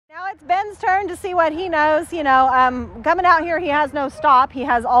it's Ben's turn to see what he knows. You know, coming out here, he has no stop. He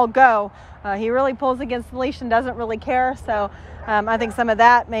has all go. He really pulls against the leash and doesn't really care. So I think some of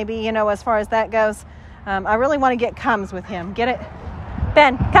that, maybe, you know, as far as that goes, I really want to get comes with him. Get it?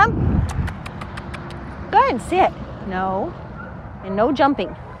 Ben, come. Go ahead and sit. No. And no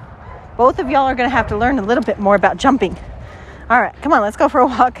jumping. Both of y'all are going to have to learn a little bit more about jumping. All right, come on, let's go for a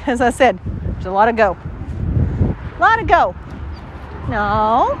walk. As I said, there's a lot of go. A lot of go.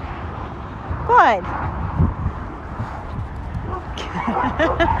 No. Good.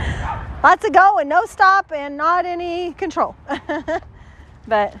 Lots of go and no stop and not any control.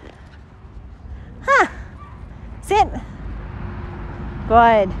 But, sit.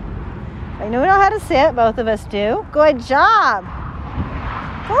 Good. I know how to sit. Both of us do. Good job.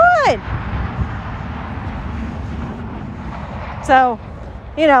 Good. So,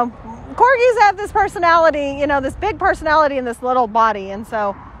 you know, corgis have this personality, you know, this big personality in this little body. And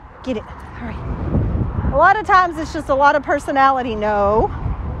so, get it. Hurry. A lot of times it's just a lot of personality. No.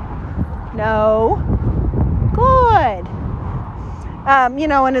 No. Good. You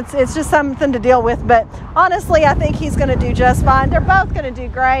know, and it's just something to deal with. But honestly, I think he's going to do just fine. They're both going to do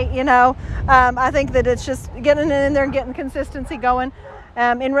great, you know. I think that it's just getting in there and getting consistency going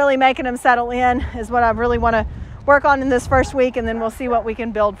and really making them settle in is what I really want to work on in this first week, and then we'll see what we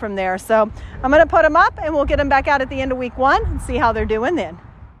can build from there. So I'm going to put them up, and we'll get them back out at the end of week 1 and see how they're doing then.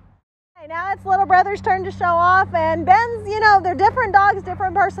 Okay, now it's little brother's turn to show off, and Ben's, you know, they're different dogs,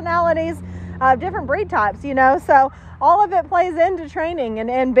 different personalities, different breed types, you know, so all of it plays into training,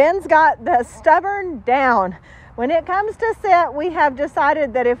 and Ben's got the stubborn down. When it comes to sit, we have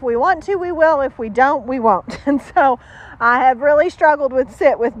decided that if we want to, we will. If we don't, we won't. And so I have really struggled with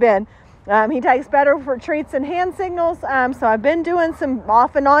sit with Ben. He takes better for treats and hand signals. So I've been doing some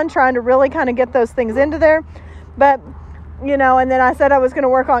off and on, trying to really kind of get those things into there. But, you know, and then I said I was going to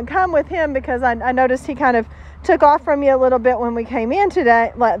work on come with him because I noticed he kind of took off from me a little bit when we came in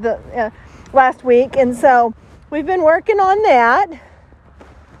today, last week. And so we've been working on that.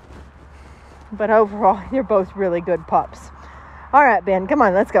 But overall, you're both really good pups. All right, Ben, come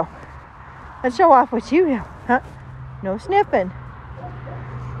on, let's go. Let's show off what you do. Huh? No sniffing.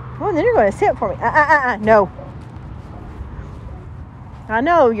 Oh, and then you're going to sit for me. No. I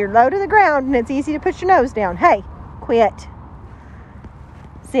know, you're low to the ground, and it's easy to put your nose down. Hey, quit.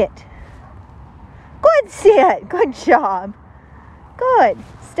 Sit. Good sit. Good job. Good.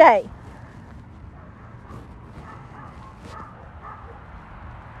 Stay.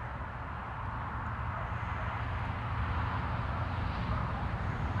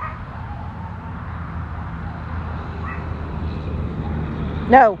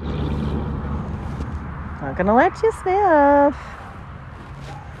 No. Not gonna let you sniff.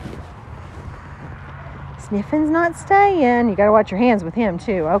 Sniffing's not staying. You gotta watch your hands with him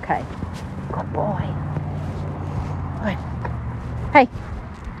too. Okay. Good boy. Good. Hey.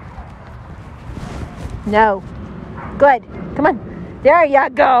 No. Good. Come on. There you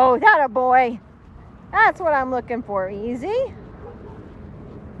go. That a boy. That's what I'm looking for. Easy.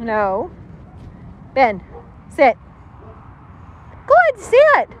 No. Ben. Sit. Good,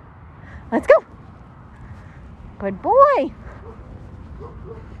 sit. Let's go. Good boy.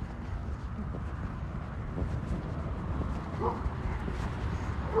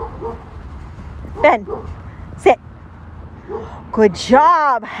 Ben, sit. Good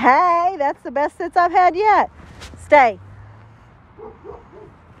job. Hey, that's the best sits I've had yet. Stay.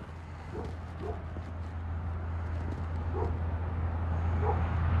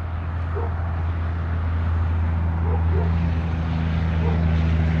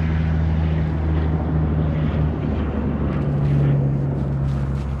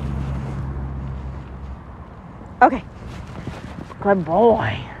 Okay. Good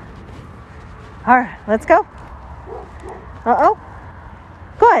boy. All right, let's go. Uh-oh.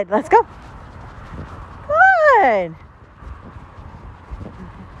 Good, let's go. Good.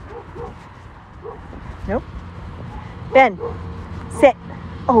 Nope. Ben, sit.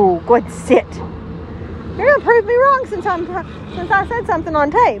 Oh, good, sit. You're going to prove me wrong since I said something on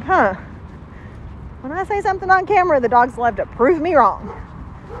tape, huh? When I say something on camera, the dogs love to prove me wrong.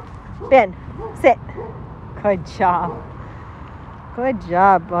 Ben, sit. Good job. Good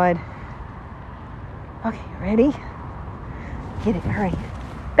job, bud. Okay, ready? Get it, hurry.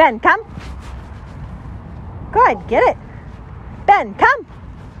 Ben, come. Good, get it. Ben, come.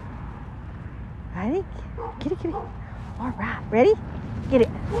 Ready? Get it, get it. All right, ready? Get it.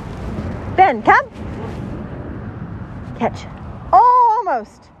 Ben, come. Catch. Oh,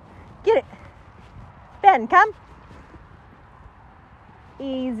 almost. Get it. Ben, come.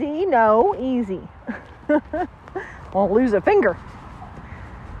 Easy, no, easy. I'll lose a finger.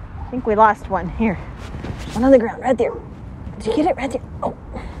 think we lost one. Here. One on the ground, right there. Did you get it? Right there. Oh.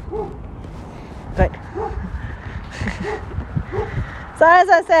 Good. So as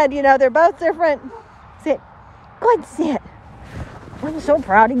I said, you know, they're both different. Sit. Go ahead, sit. I'm so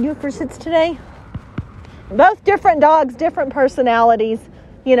proud of you for sits today. Both different dogs, different personalities,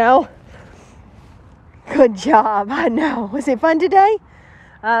 you know. Good job. I know. Was it fun today?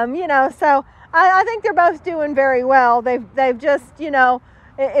 You know, so I think they're both doing very well. They've just, you know,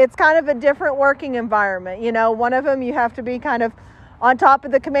 it's kind of a different working environment. You know, one of them you have to be kind of on top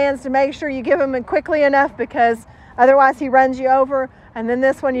of the commands to make sure you give him it quickly enough, because otherwise he runs you over. And then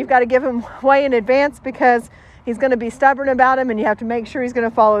this one you've got to give him way in advance because he's going to be stubborn about him, and you have to make sure he's going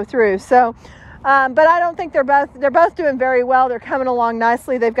to follow through. So, but I don't think they're both doing very well. They're coming along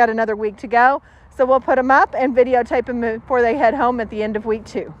nicely. They've got another week to go. So we'll put them up and videotape them before they head home at the end of week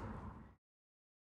 2.